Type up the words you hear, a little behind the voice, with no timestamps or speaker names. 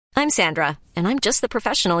I'm Sandra, and I'm just the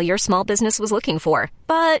professional your small business was looking for.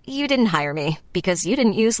 But you didn't hire me because you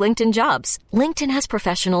didn't use LinkedIn Jobs. LinkedIn has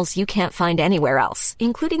professionals you can't find anywhere else,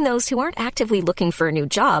 including those who aren't actively looking for a new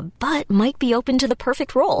job, but might be open to the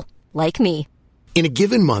perfect role, like me. In a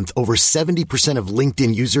given month, over 70% of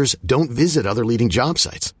LinkedIn users don't visit other leading job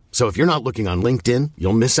sites. So if you're not looking on LinkedIn,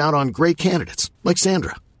 you'll miss out on great candidates like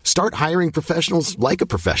Sandra. Start hiring professionals like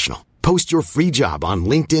a professional. Post your free job on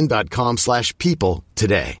linkedin.com/people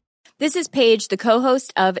today. This is Paige, the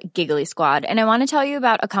co-host of Giggly Squad, and I want to tell you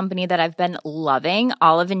about a company that I've been loving,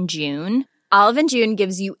 Olive & June. Olive & June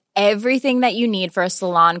gives you everything that you need for a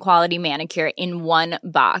salon-quality manicure in one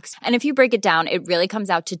box. And if you break it down, it really comes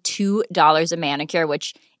out to $2 a manicure,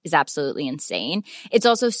 which is absolutely insane. It's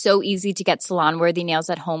also so easy to get salon-worthy nails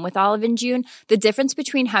at home with Olive & June. The difference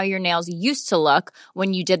between how your nails used to look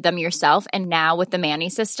when you did them yourself and now with the Mani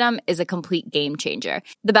system is a complete game changer.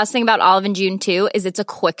 The best thing about Olive & June, too, is it's a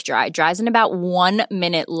quick dry. Dries in about 1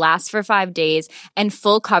 minute, lasts for 5 days, and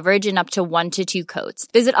full coverage in up to 1 to 2 coats.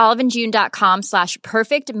 Visit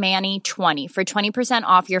oliveandjune.com/perfectmani20 for 20%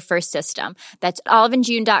 off your first system. That's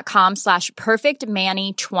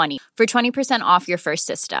oliveandjune.com/perfectmani20 for 20% off your first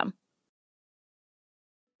system.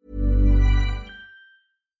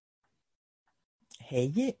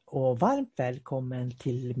 Hej och varmt välkommen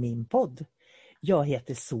till min podd. Jag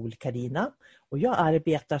heter Sol-Carina och jag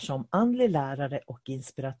arbetar som andlig lärare och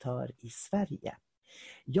inspiratör i Sverige.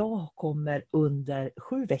 Jag kommer under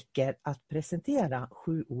 7 veckor att presentera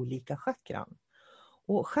 7 olika chakran.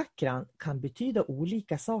 Och chakran kan betyda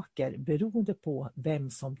olika saker beroende på vem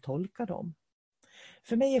som tolkar dem.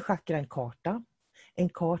 För mig är chakra en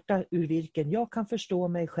karta ur vilken jag kan förstå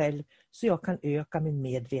mig själv så jag kan öka min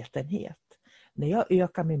medvetenhet. När jag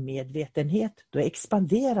ökar min medvetenhet, då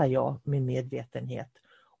expanderar jag min medvetenhet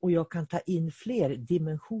och jag kan ta in fler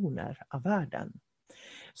dimensioner av världen.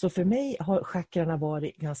 Så för mig har chakrarna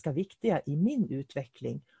varit ganska viktiga i min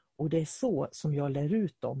utveckling och det är så som jag lär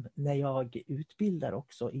ut dem när jag utbildar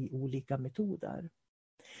också i olika metoder.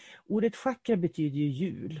 Ordet chakra betyder ju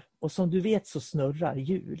hjul och som du vet så snurrar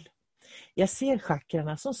hjul. Jag ser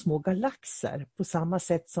chakrarna som små galaxer. På samma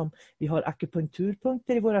sätt som vi har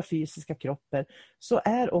akupunkturpunkter i våra fysiska kroppar så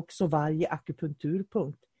är också varje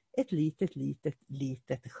akupunkturpunkt ett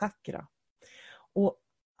litet chakra. Och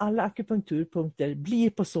alla akupunkturpunkter blir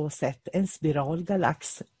på så sätt en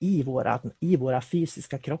spiralgalax i våra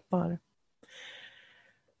fysiska kroppar.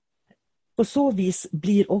 På så vis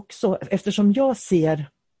blir också, eftersom jag ser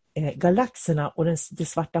galaxerna och det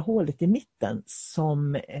svarta hålet i mitten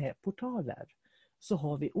som portaler, så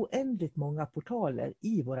har vi oändligt många portaler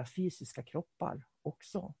i våra fysiska kroppar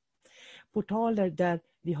också. Portaler där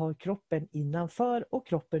vi har kroppen innanför och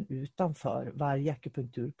kroppen utanför varje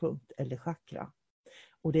akupunkturpunkt eller chakra.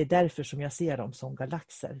 Och det är därför som jag ser dem som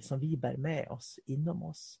galaxer som vi bär med oss inom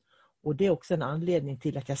oss. Och det är också en anledning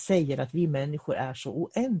till att jag säger att vi människor är så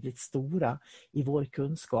oändligt stora i vår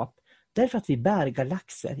kunskap. Därför att vi bär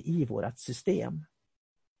galaxer i vårt system.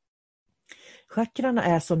 Chakrarna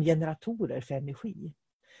är som generatorer för energi.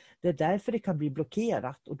 Det är därför det kan bli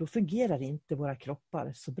blockerat och då fungerar inte våra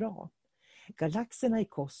kroppar så bra. Galaxerna i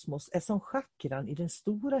kosmos är som chakran i den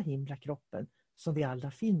stora himlakroppen som vi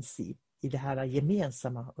alla finns i det här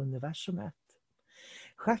gemensamma universumet.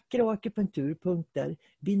 Chakra och akupunkturpunkter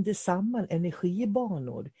binder samman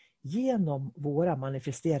energibanor genom våra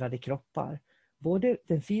manifesterade kroppar. Både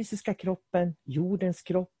den fysiska kroppen, jordens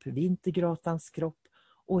kropp, vintergratans kropp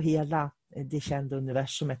och hela det kända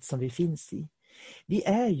universumet som vi finns i. Vi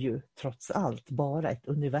är ju trots allt bara ett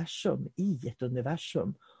universum i ett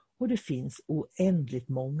universum och det finns oändligt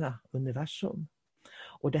många universum.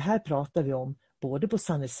 Och det här pratar vi om både på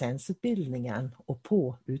Sannesensutbildningen och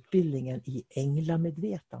på utbildningen i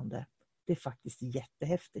änglamedvetande. Det är faktiskt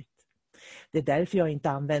jättehäftigt. Det är därför jag inte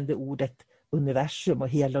använder ordet universum och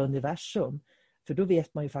hela universum. För då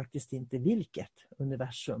vet man ju faktiskt inte vilket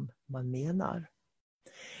universum man menar.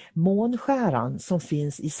 Månskäran som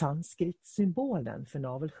finns i sanskrit-symbolen för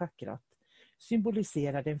navelchakrat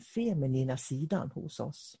symboliserar den feminina sidan hos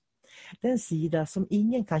oss. Den sida som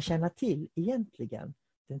ingen kan känna till egentligen,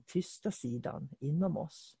 den tysta sidan inom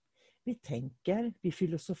oss. Vi tänker, vi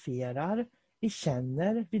filosoferar, vi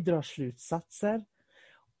känner, vi drar slutsatser.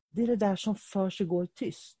 Det är det där som för sig går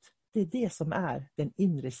tyst. Det är det som är den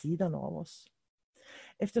inre sidan av oss.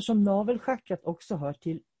 Eftersom navelchakrat också hör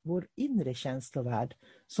till vår inre känslovärld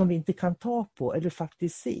som vi inte kan ta på eller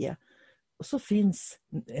faktiskt se, så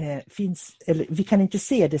vi kan inte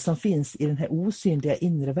se det som finns i den här osynliga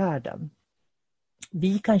inre världen.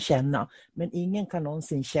 Vi kan känna, men ingen kan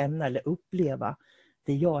någonsin känna eller uppleva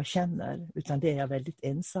det jag känner, utan det är jag väldigt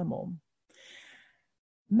ensam om.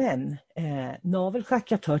 Men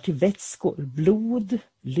navelchakrat hör till vätskor, blod,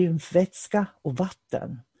 lymfvätska och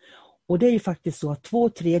vatten. Och det är ju faktiskt så att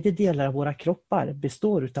 2/3 av våra kroppar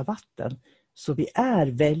består utav vatten. Så vi är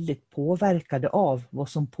väldigt påverkade av vad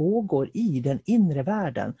som pågår i den inre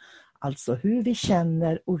världen. Alltså hur vi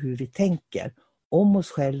känner och hur vi tänker om oss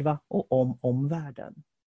själva och om omvärlden.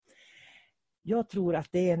 Jag tror att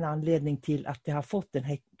det är en anledning till att det har fått den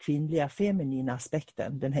här kvinnliga feminina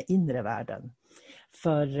aspekten, den här inre världen.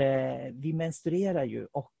 För vi menstruerar ju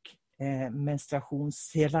och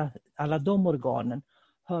alla de organen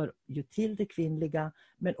hör ju till det kvinnliga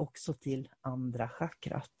men också till andra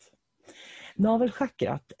chakrat.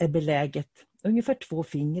 Navelchakrat är beläget ungefär 2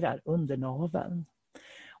 fingrar under naveln.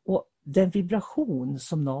 Och den vibration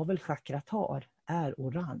som navelchakrat har är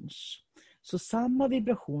orange. Så samma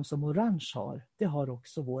vibration som orange har, det har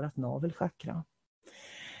också vårt navelchakra.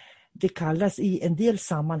 Det kallas i en del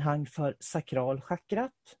sammanhang för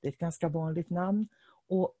sakralchakrat. Det är ett ganska vanligt namn.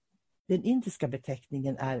 Och den indiska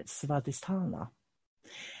beteckningen är svadhisthana.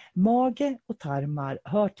 Mage och tarmar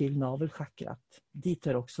hör till navelchakrat. Dit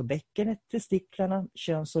hör också bäckenet, testiklarna,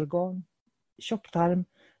 könsorgan, tjocktarm,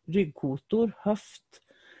 ryggkotor, höft,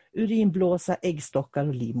 urinblåsa, äggstockar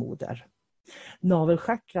och livmoder.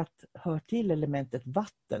 Navelchakrat hör till elementet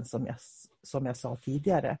vatten som jag sa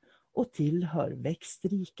tidigare och tillhör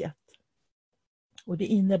växtriket. Och det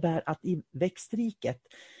innebär att i växtriket,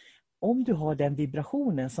 om du har den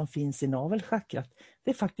vibrationen som finns i navelchakrat,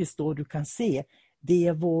 det är faktiskt då du kan se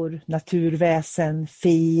devor, naturväsen,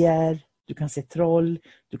 feer, du kan se troll,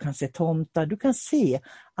 du kan se tomtar, du kan se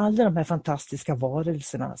alla de här fantastiska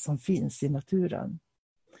varelserna som finns i naturen.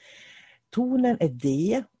 Tonen är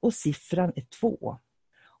D och siffran är 2.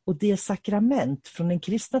 Och det sakrament från den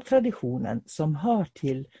kristna traditionen som hör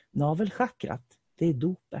till navelchakrat, det är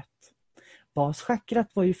dopet.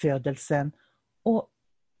 Baschakrat var ju födelsen och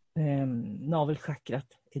navelchakrat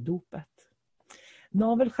är dopet.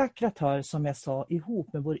 Navelchakrat hör, som jag sa,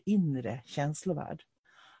 ihop med vår inre känslovärld.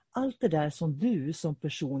 Allt det där som du som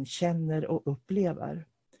person känner och upplever.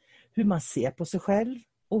 Hur man ser på sig själv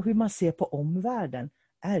och hur man ser på omvärlden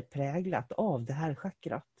är präglat av det här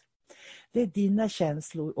chakrat. Det är dina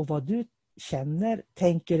känslor och vad du känner,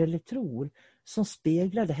 tänker eller tror som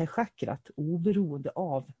speglar det här chakrat oberoende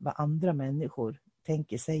av vad andra människor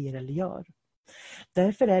tänker, säger eller gör.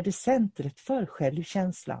 Därför är det centret för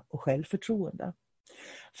självkänsla och självförtroende.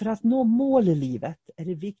 För att nå mål i livet är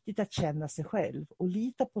det viktigt att känna sig själv och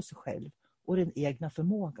lita på sig själv och den egna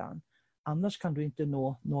förmågan. Annars kan du inte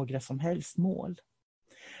nå några som helst mål.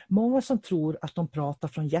 Många som tror att de pratar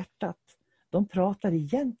från hjärtat, de pratar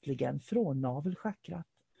egentligen från navelchakrat.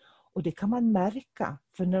 Och det kan man märka,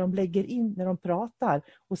 för när de pratar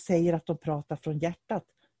och säger att de pratar från hjärtat,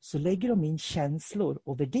 så lägger de in känslor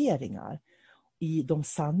och värderingar i de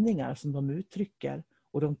sanningar som de uttrycker.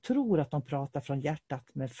 Och de tror att de pratar från hjärtat,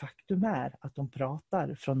 men faktum är att de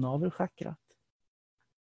pratar från navelchakrat.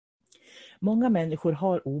 Många människor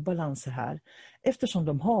har obalanser här eftersom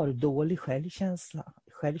de har dålig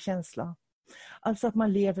självkänsla. Alltså att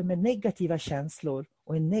man lever med negativa känslor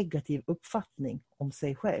och en negativ uppfattning om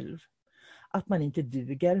sig själv. Att man inte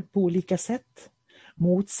duger på olika sätt.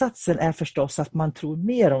 Motsatsen är förstås att man tror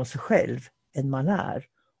mer om sig själv än man är.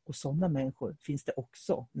 Och sådana människor finns det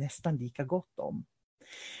också nästan lika gott om.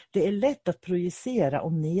 Det är lätt att projicera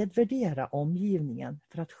och nedvärdera omgivningen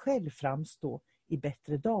för att själv framstå i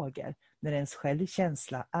bättre dagar när ens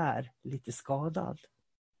självkänsla är lite skadad.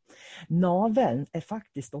 Naveln är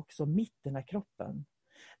faktiskt också mitten av kroppen.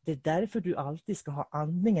 Det är därför du alltid ska ha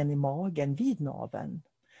andningen i magen vid naveln.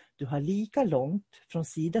 Du har lika långt från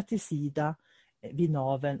sida till sida vid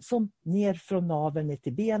naveln som ner från naveln ner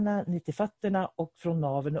till benen, ner till fötterna och från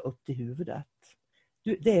naveln och upp till huvudet.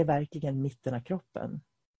 Det är verkligen mitten av kroppen.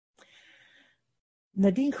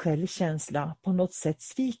 När din självkänsla på något sätt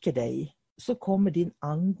sviker dig så kommer din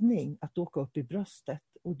andning att åka upp i bröstet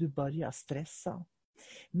och du börjar stressa.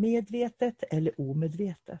 Medvetet eller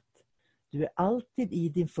omedvetet. Du är alltid i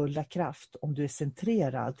din fulla kraft om du är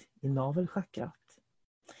centrerad i navelchakrat.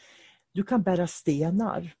 Du kan bära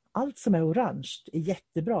stenar. Allt som är orange är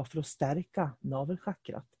jättebra för att stärka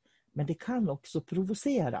navelchakrat. Men det kan också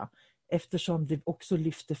provocera eftersom det också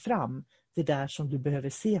lyfter fram det där som du behöver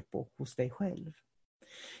se på hos dig själv.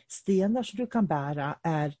 Stenar som du kan bära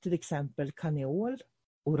är till exempel kaneol,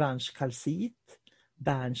 orange kalcit,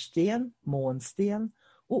 bärnsten, månsten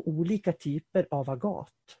och olika typer av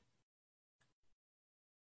agat.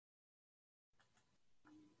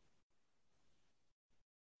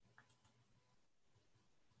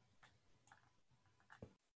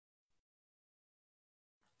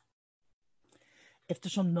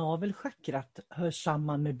 eftersom navelchakrat hör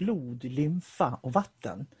samman med blod, lymfa och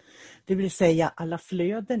vatten, det vill säga alla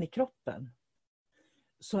flöden i kroppen,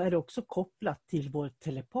 så är det också kopplat till vår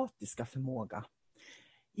telepatiska förmåga.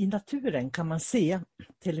 I naturen kan man se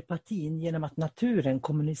telepatin genom att naturen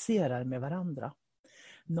kommunicerar med varandra.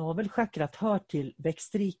 Navelchakrat hör till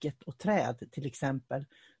växtriket och träd till exempel.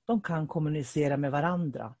 De kan kommunicera med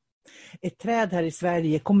varandra. Ett träd här i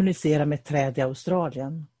Sverige kommunicerar med ett träd i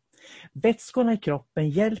Australien. Vätskorna i kroppen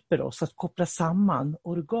hjälper oss att koppla samman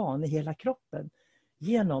organ i hela kroppen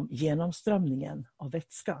genom genomströmningen av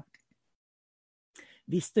vätska.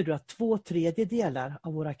 Visste du att 2/3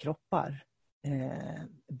 av våra kroppar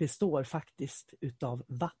består faktiskt utav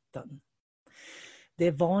vatten? Det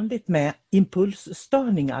är vanligt med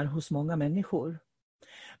impulsstörningar hos många människor.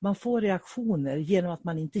 Man får reaktioner genom att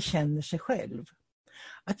man inte känner sig själv.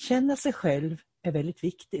 Att känna sig själv är väldigt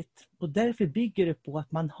viktigt och därför bygger det på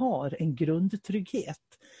att man har en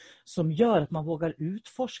grundtrygghet som gör att man vågar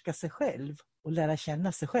utforska sig själv och lära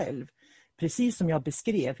känna sig själv, precis som jag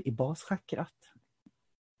beskrev i baschakrat.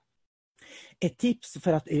 Ett tips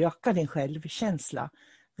för att öka din självkänsla,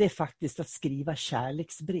 det är faktiskt att skriva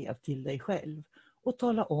kärleksbrev till dig själv och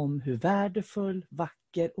tala om hur värdefull,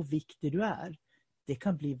 vacker och viktig du är. Det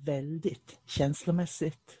kan bli väldigt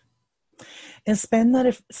känslomässigt. En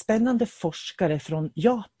spännande forskare från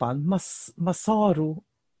Japan, Masaru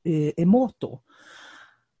Emoto.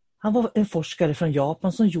 Han var en forskare från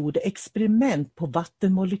Japan som gjorde experiment på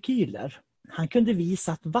vattenmolekyler. Han kunde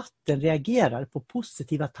visa att vatten reagerar på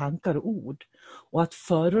positiva tankar och ord och att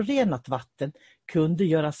förorenat vatten kunde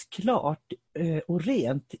göras klart och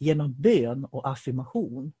rent genom bön och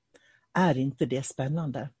affirmation. Är inte det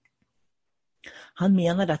spännande? Han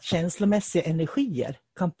menade att känslomässiga energier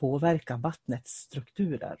kan påverka vattnets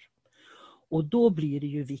strukturer. Och då blir det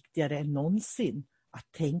ju viktigare än någonsin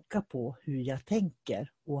att tänka på hur jag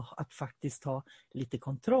tänker och att faktiskt ha lite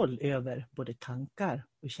kontroll över både tankar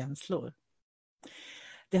och känslor.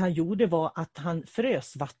 Det han gjorde var att han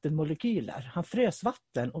frös vattenmolekyler. Han frös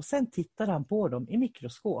vatten och sen tittade han på dem i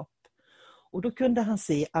mikroskop. Och då kunde han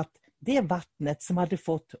se att det vattnet som hade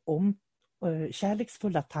fått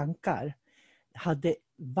kärleksfulla tankar hade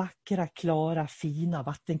vackra, klara, fina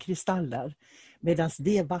vattenkristaller. Medan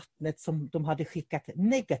det vattnet som de hade skickat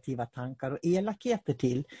negativa tankar och elakheter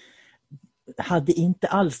till hade inte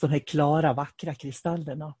alls de här klara, vackra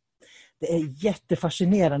kristallerna. Det är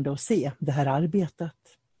jättefascinerande att se det här arbetet.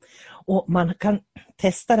 Och man kan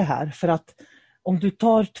testa det här för att om du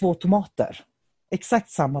tar 2 tomater, exakt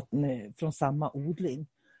samma från samma odling.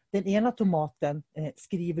 Den ena tomaten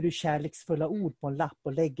skriver du kärleksfulla ord på en lapp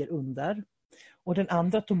och lägger under. Och den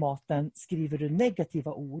andra tomaten skriver du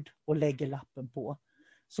negativa ord och lägger lappen på.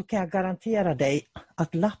 Så kan jag garantera dig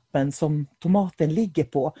att lappen som tomaten ligger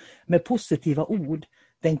på med positiva ord,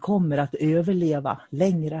 den kommer att överleva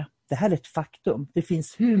längre. Det här är ett faktum. Det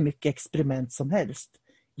finns hur mycket experiment som helst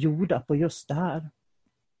gjorda på just det här.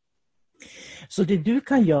 Så det du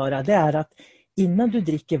kan göra, det är att innan du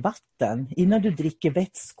dricker vatten, innan du dricker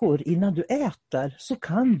vätskor, innan du äter, så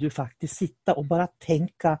kan du faktiskt sitta och bara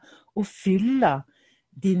tänka och fylla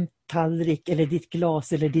din tallrik eller ditt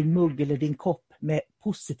glas eller din mugg eller din kopp med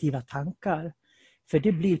positiva tankar. För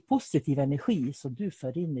det blir positiv energi som du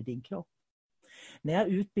för in i din kropp. När jag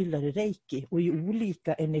utbildar i Reiki och i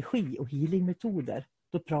olika energi- och healingmetoder,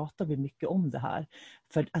 då pratar vi mycket om det här.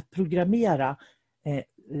 För att programmera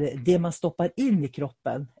det man stoppar in i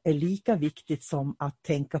kroppen är lika viktigt som att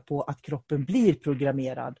tänka på att kroppen blir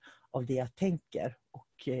programmerad av det jag tänker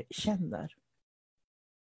och känner.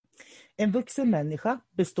 En vuxen människa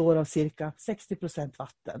består av cirka 60%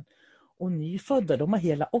 vatten och nyfödda de har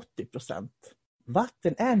hela 80%.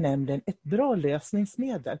 Vatten är nämligen ett bra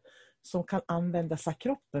lösningsmedel som kan användas av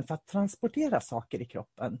kroppen för att transportera saker i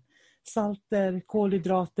kroppen. Salter,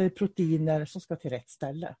 kolhydrater, proteiner som ska till rätt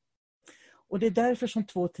ställe. Och det är därför som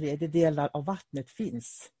 2/3 av vattnet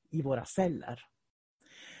finns i våra celler.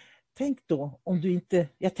 Tänk då, om du inte,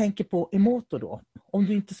 jag tänker på Emoto då, om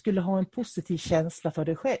du inte skulle ha en positiv känsla för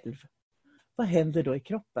dig själv. Vad händer då i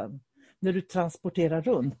kroppen? När du transporterar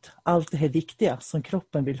runt allt det här viktiga som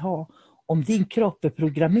kroppen vill ha, om din kropp är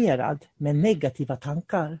programmerad med negativa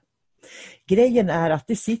tankar. Grejen är att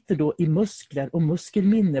det sitter då i muskler och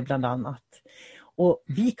muskelminne bland annat. Och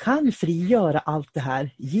vi kan frigöra allt det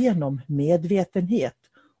här genom medvetenhet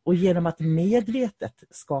och genom att medvetet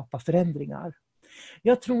skapa förändringar.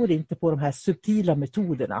 Jag tror inte på de här subtila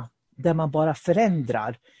metoderna där man bara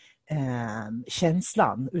förändrar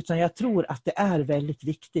känslan, utan jag tror att det är väldigt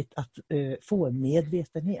viktigt att få en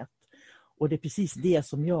medvetenhet. Och det är precis det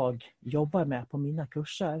som jag jobbar med på mina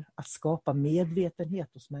kurser, att skapa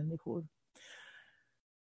medvetenhet hos människor.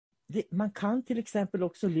 Man kan till exempel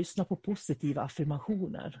också lyssna på positiva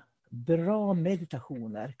affirmationer. Bra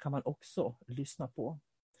meditationer kan man också lyssna på.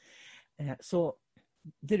 Så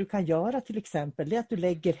det du kan göra till exempel är att du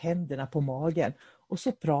lägger händerna på magen och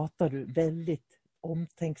så pratar du väldigt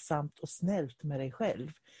omtänksamt och snällt med dig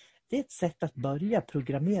själv. Det är ett sätt att börja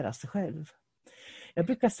programmera sig själv. Jag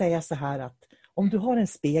brukar säga så här att om du har en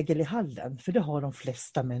spegel i hallen, för det har de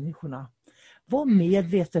flesta människorna, var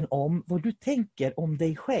medveten om vad du tänker om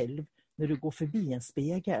dig själv när du går förbi en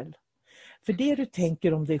spegel. För det du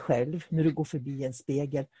tänker om dig själv när du går förbi en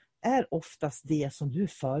spegel är oftast det som du är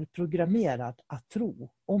förprogrammerad att tro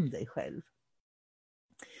om dig själv.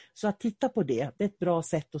 Så att titta på det är ett bra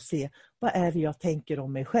sätt att se vad är det jag tänker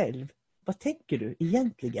om mig själv. Vad tänker du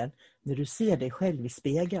egentligen när du ser dig själv i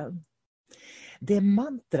spegeln? Det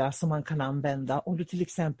mantra som man kan använda om du till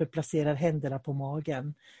exempel placerar händerna på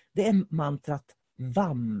magen, det är mantrat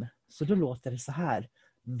VAM. Så då låter det så här.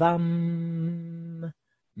 VAM,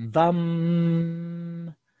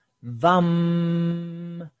 VAM,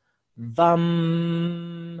 VAM,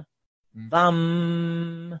 VAM,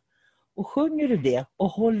 VAM. Och sjunger du det och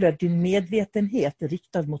håller din medvetenhet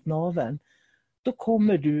riktad mot naveln, då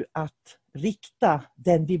kommer du att rikta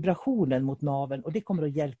den vibrationen mot naveln och det kommer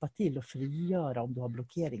att hjälpa till att frigöra om du har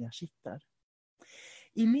blockeringar sitter.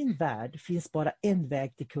 I min värld finns bara en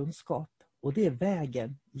väg till kunskap och det är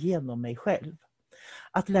vägen genom mig själv.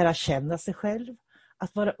 Att lära känna sig själv,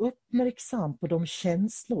 att vara uppmärksam på de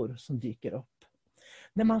känslor som dyker upp.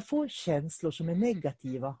 När man får känslor som är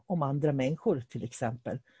negativa om andra människor till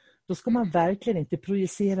exempel, då ska man verkligen inte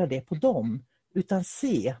projicera det på dem utan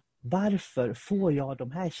se varför får jag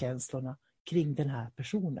de här känslorna kring den här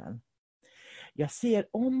personen. Jag ser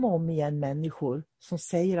om och om igen människor som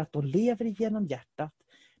säger att de lever genom hjärtat,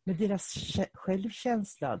 men deras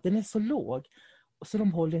självkänsla den är så låg så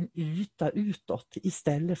de håller en yta utåt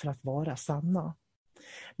istället för att vara sanna.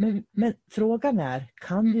 Men frågan är,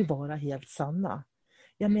 kan vi vara helt sanna?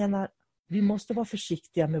 Jag menar, vi måste vara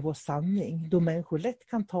försiktiga med vår sanning då människor lätt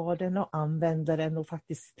kan ta den och använda den och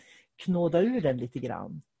faktiskt knåda ur den lite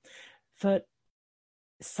grann. För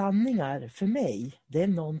sanningar för mig, det är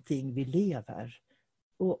någonting vi lever.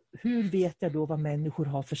 Och hur vet jag då vad människor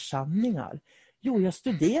har för sanningar? Jo, jag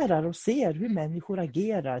studerar och ser hur människor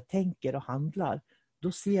agerar, tänker och handlar.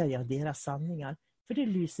 Då ser jag deras sanningar, för det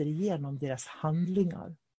lyser igenom deras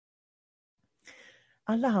handlingar.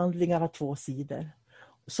 Alla handlingar har två sidor.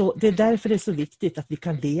 Så det är därför det är så viktigt att vi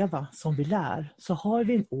kan leva som vi lär. Så har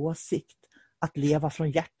vi en åsikt att leva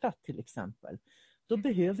från hjärtat till exempel, då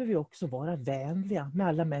behöver vi också vara vänliga med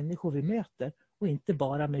alla människor vi möter och inte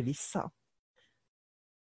bara med vissa.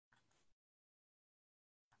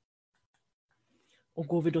 Och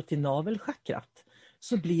går vi då till navelchakrat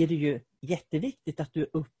så blir det ju jätteviktigt att du är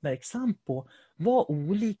uppmärksam på vad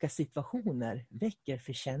olika situationer väcker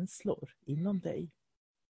för känslor inom dig.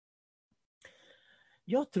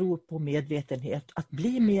 Jag tror på medvetenhet, att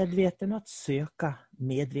bli medveten och att söka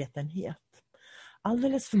medvetenhet.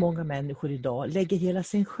 Alldeles för många människor idag lägger hela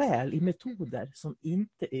sin själ i metoder som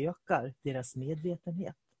inte ökar deras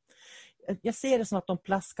medvetenhet. Jag ser det som att de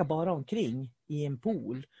plaskar bara omkring i en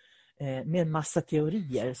pool med en massa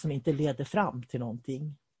teorier som inte leder fram till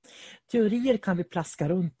någonting. Teorier kan vi plaska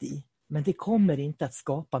runt i, men det kommer inte att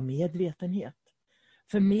skapa medvetenhet.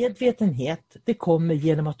 För medvetenhet, det kommer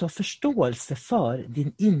genom att ha förståelse för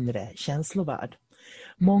din inre känslovärld.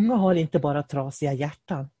 Många har inte bara trasiga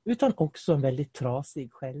hjärtan utan också en väldigt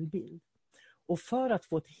trasig självbild. Och för att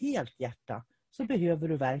få ett helt hjärta så behöver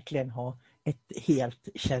du verkligen ha ett helt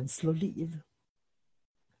känsloliv.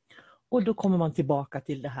 Och då kommer man tillbaka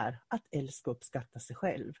till det här att älska och uppskatta sig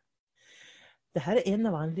själv. Det här är en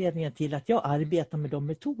av anledningarna till att jag arbetar med de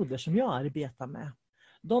metoder som jag arbetar med.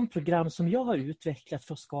 De program som jag har utvecklat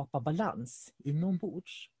för att skapa balans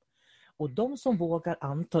inombords. Och de som vågar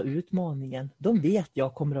anta utmaningen, de vet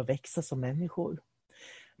jag kommer att växa som människor.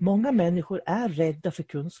 Många människor är rädda för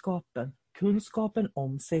kunskapen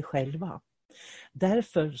om sig själva.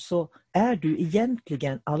 Därför så är du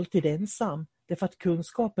egentligen alltid ensam. Därför att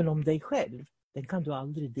kunskapen om dig själv, den kan du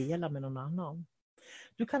aldrig dela med någon annan.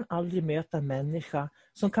 Du kan aldrig möta en människa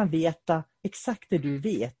som kan veta exakt det du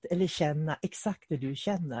vet eller känna exakt det du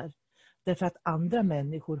känner. Därför att andra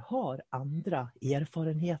människor har andra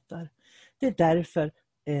erfarenheter. Det är därför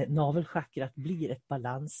navelchakrat blir ett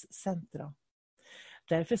balanscentra.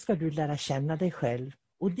 Därför ska du lära känna dig själv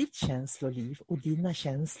och ditt känsloliv och dina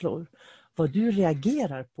känslor. Vad du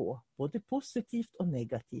reagerar på, både positivt och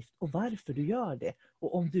negativt och varför du gör det.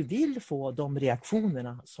 Och om du vill få de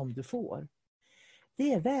reaktionerna som du får.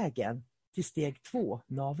 Det är vägen till steg 2,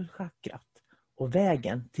 navelchakrat. Och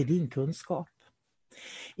vägen till din kunskap.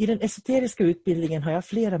 I den esoteriska utbildningen har jag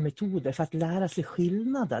flera metoder för att lära sig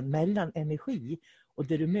skillnaden mellan energi och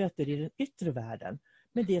det du möter i den yttre världen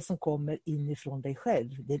med det som kommer inifrån dig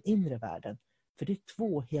själv, den inre världen. För det är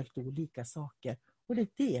två helt olika saker och det är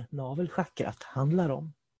det navelchakrat handlar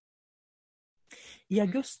om. I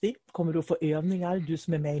augusti kommer du att få övningar, du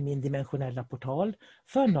som är med i min dimensionella portal,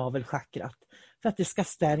 för navelchakrat. För att det ska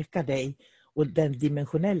stärka dig och den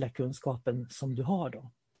dimensionella kunskapen som du har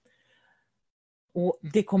då. Och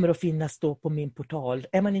det kommer att finnas då på min portal.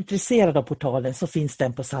 Är man intresserad av portalen så finns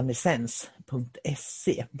den på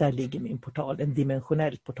sunessence.se. Där ligger min portal, en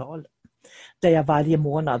dimensionell portal. Där jag varje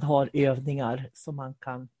månad har övningar som man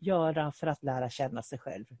kan göra för att lära känna sig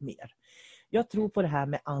själv mer. Jag tror på det här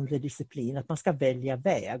med andlig disciplin, att man ska välja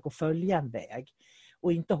väg och följa en väg.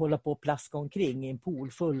 Och inte hålla på och plaska omkring i en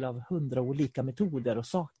pool full av 100 olika metoder och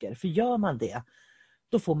saker. För gör man det,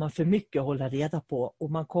 då får man för mycket att hålla reda på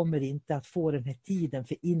och man kommer inte att få den här tiden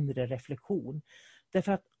för inre reflektion.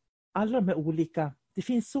 Därför att alla de här olika, det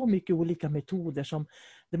finns så mycket olika metoder som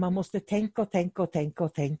där man måste tänka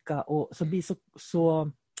och som blir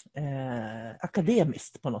så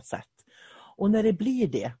akademiskt på något sätt. Och när det blir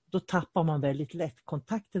det, då tappar man väldigt lätt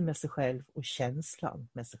kontakten med sig själv och känslan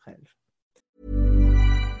med sig själv.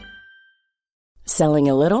 Selling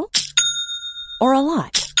a little or a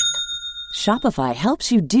lot? Shopify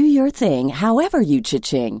helps you do your thing however you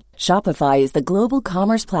cha-ching. Shopify is the global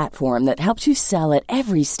commerce platform that helps you sell at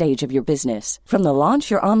every stage of your business. From the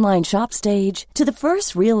launch your online shop stage to the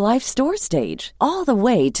first real-life store stage, all the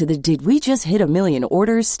way to the did we just hit a million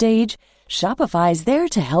orders stage. Shopify is there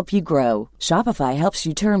to help you grow. Shopify helps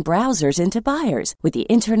you turn browsers into buyers with the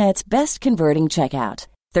internet's best converting checkout.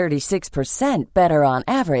 36% better on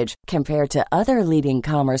average compared to other leading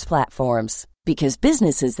commerce platforms. Because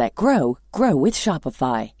businesses that grow, grow with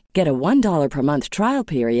Shopify. Get a $1 per month trial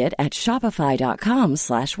period at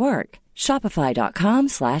shopify.com/work.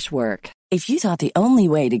 Shopify.com/work. If you thought the only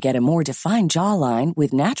way to get a more defined jawline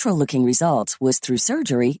with natural-looking results was through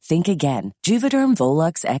surgery, think again. Juvederm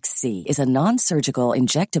Volux XC is a non-surgical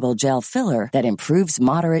injectable gel filler that improves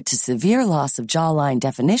moderate to severe loss of jawline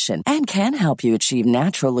definition and can help you achieve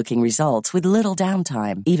natural-looking results with little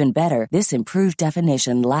downtime. Even better, this improved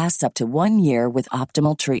definition lasts up to 1 year with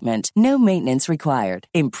optimal treatment. No maintenance required.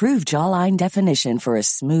 Improve jawline definition for a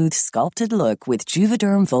smooth, sculpted look with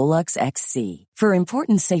Juvederm Volux XC. For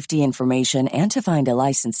important safety information and to find a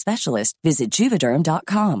licensed specialist, visit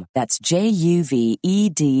Juvederm.com. That's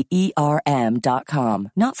JUVEDERM.com.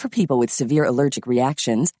 Not for people with severe allergic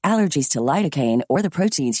reactions, allergies to lidocaine, or the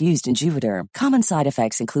proteins used in Juvederm. Common side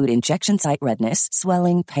effects include injection site redness,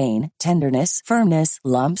 swelling, pain, tenderness, firmness,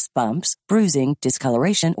 lumps, bumps, bruising,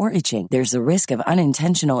 discoloration, or itching. There's a risk of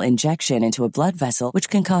unintentional injection into a blood vessel, which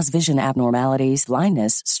can cause vision abnormalities,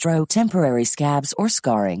 blindness, stroke, temporary scabs, or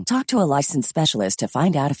scarring. Talk to a licensed specialist to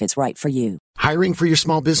find out if it's right for you. Hiring for your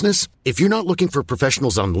small business? If you're not looking for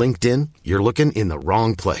professionals on LinkedIn, you're looking in the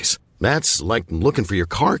wrong place. That's like looking for your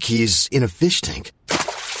car keys in a fish tank.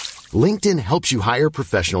 LinkedIn helps you hire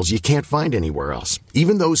professionals you can't find anywhere else,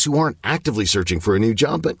 even those who aren't actively searching for a new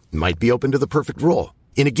job but might be open to the perfect role.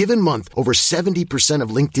 In a given month, over 70%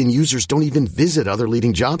 of LinkedIn users don't even visit other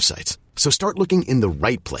leading job sites. So start looking in the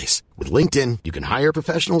right place. With LinkedIn, you can hire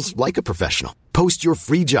professionals like a professional. Post your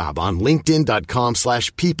free job on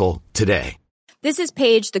linkedin.com/people today. This is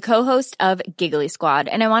Paige, the co-host of Giggly Squad,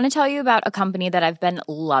 and I want to tell you about a company that I've been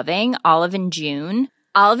loving, Olive & June.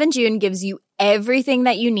 Olive & June gives you everything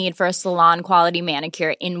that you need for a salon-quality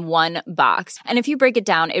manicure in one box. And if you break it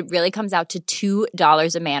down, it really comes out to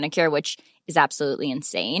 $2 a manicure, which is absolutely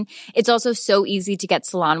insane. It's also so easy to get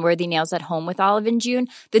salon-worthy nails at home with Olive & June.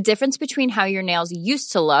 The difference between how your nails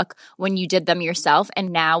used to look when you did them yourself and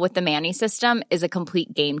now with the Mani system is a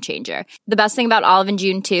complete game changer. The best thing about Olive &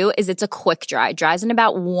 June, too, is it's a quick dry. Dries in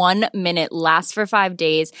about 1 minute, lasts for 5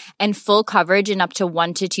 days, and full coverage in up to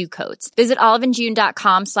 1 to 2 coats. Visit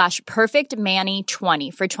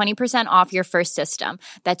oliveandjune.com/perfectmani20 for 20% off your first system.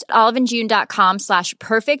 That's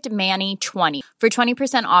oliveandjune.com/perfectmani20 for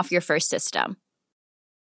 20% off your first system.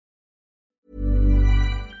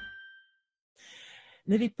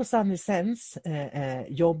 När vi på Sun Essence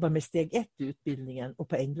jobbar med steg 1 i utbildningen och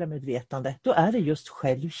på änglamedvetande, då är det just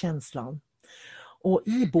självkänslan. Och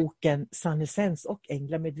i boken Sun Essence och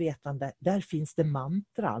änglamedvetande, där finns det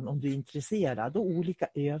mantran om du är intresserad och olika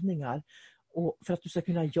övningar och för att du ska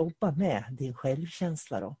kunna jobba med din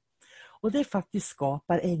självkänsla då. Och det faktiskt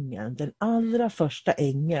skapar ängeln, den allra första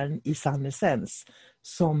ängeln i Sun Essence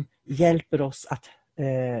som hjälper oss att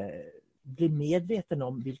bli medveten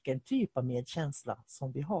om vilken typ av medkänsla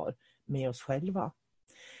som vi har med oss själva.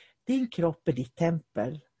 Din kropp är ditt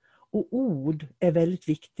tempel Och ord är väldigt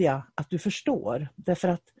viktiga att du förstår. Därför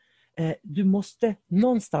att du måste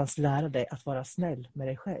någonstans lära dig att vara snäll med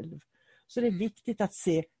dig själv. Så det är viktigt att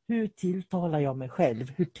se, hur tilltalar jag mig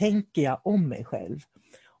själv? Hur tänker jag om mig själv?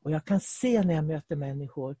 Och jag kan se när jag möter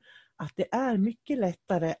människor att det är mycket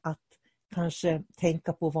lättare att kanske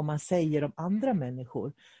tänka på vad man säger om andra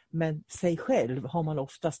människor. Men sig själv har man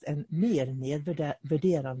oftast en mer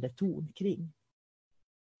nedvärderande ton kring.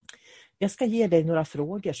 Jag ska ge dig några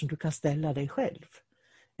frågor som du kan ställa dig själv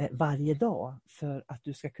varje dag för att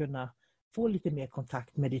du ska kunna få lite mer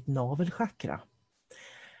kontakt med ditt navelchakra.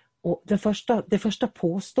 Och det första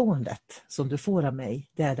påståendet som du får av mig,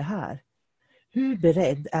 det är det här. Hur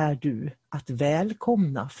beredd är du att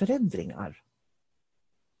välkomna förändringar?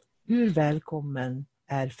 Hur välkommen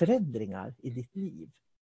är förändringar i ditt liv?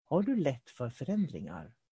 Har du lätt för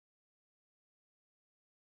förändringar?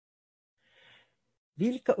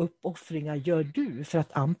 Vilka uppoffringar gör du för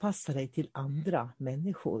att anpassa dig till andra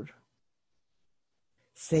människor?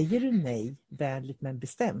 Säger du nej vänligt men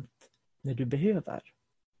bestämt när du behöver?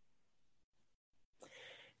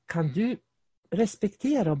 Kan du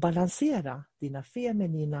respektera och balansera dina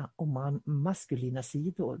feminina och maskulina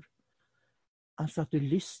sidor? Alltså att du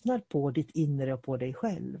lyssnar på ditt inre och på dig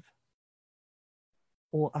själv.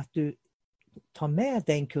 Och att du tar med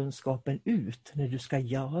den kunskapen ut när du ska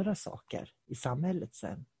göra saker i samhället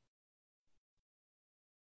sen.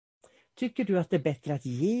 Tycker du att det är bättre att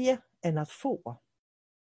ge än att få?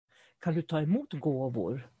 Kan du ta emot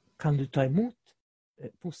gåvor? Kan du ta emot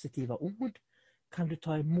positiva ord? Kan du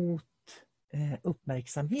ta emot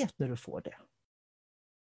uppmärksamhet när du får det?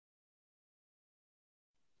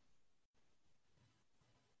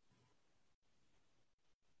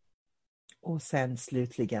 Och sen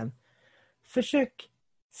slutligen, försök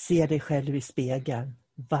se dig själv i spegeln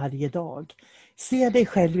varje dag. Se dig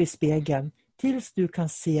själv i spegeln tills du kan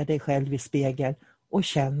se dig själv i spegeln och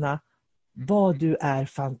känna vad du är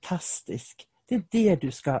fantastisk. Det är det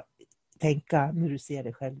du ska tänka när du ser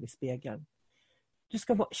dig själv i spegeln. Du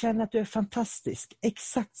ska känna att du är fantastisk,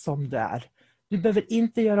 exakt som du är. Du behöver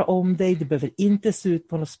inte göra om dig, du behöver inte se ut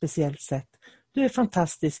på något speciellt sätt. Du är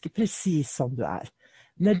fantastisk precis som du är.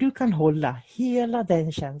 När du kan hålla hela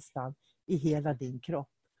den känslan i hela din kropp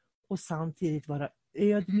och samtidigt vara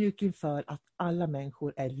ödmjuk inför att alla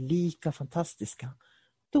människor är lika fantastiska,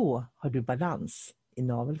 då har du balans i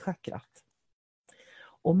navelchakrat.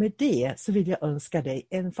 Och med det så vill jag önska dig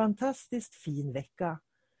en fantastiskt fin vecka.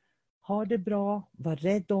 Ha det bra, var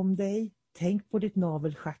rädd om dig, tänk på ditt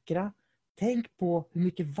navelchakra, tänk på hur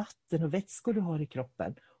mycket vatten och vätskor du har i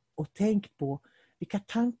kroppen och tänk på vilka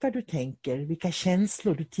tankar du tänker, vilka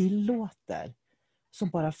känslor du tillåter som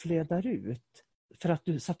bara flödar ut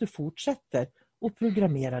så att du fortsätter att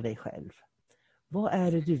programmera dig själv. Vad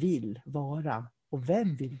är det du vill vara och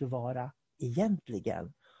vem vill du vara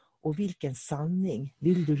egentligen? Och vilken sanning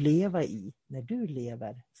vill du leva i när du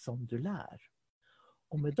lever som du lär?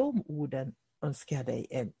 Och med de orden önskar jag dig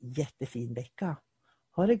en jättefin vecka.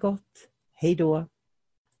 Ha det gott. Hej då!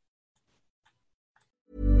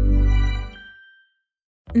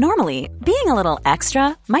 Normally, being a little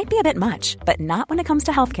extra might be a bit much, but not when it comes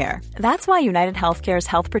to healthcare. That's why United Healthcare's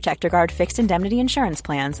Health Protector Guard fixed indemnity insurance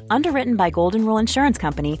plans, underwritten by Golden Rule Insurance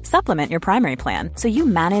Company, supplement your primary plan so you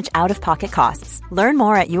manage out-of-pocket costs. Learn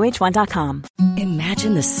more at uh1.com.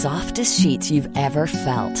 Imagine the softest sheets you've ever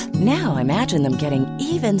felt. Now imagine them getting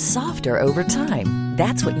even softer over time.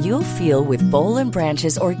 That's what you'll feel with Boll &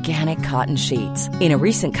 Branch's organic cotton sheets. In a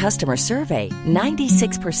recent customer survey,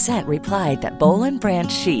 96% replied that Boll &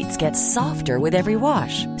 Branch sheets get softer with every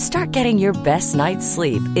wash. Start getting your best night's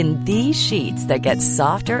sleep in these sheets that get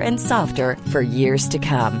softer and softer for years to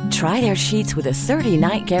come. Try their sheets with a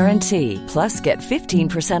 30-night guarantee. Plus, get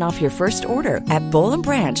 15% off your first order at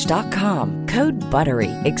bollandbranch.com. Code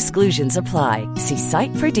BUTTERY. Exclusions apply. See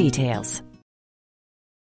site for details.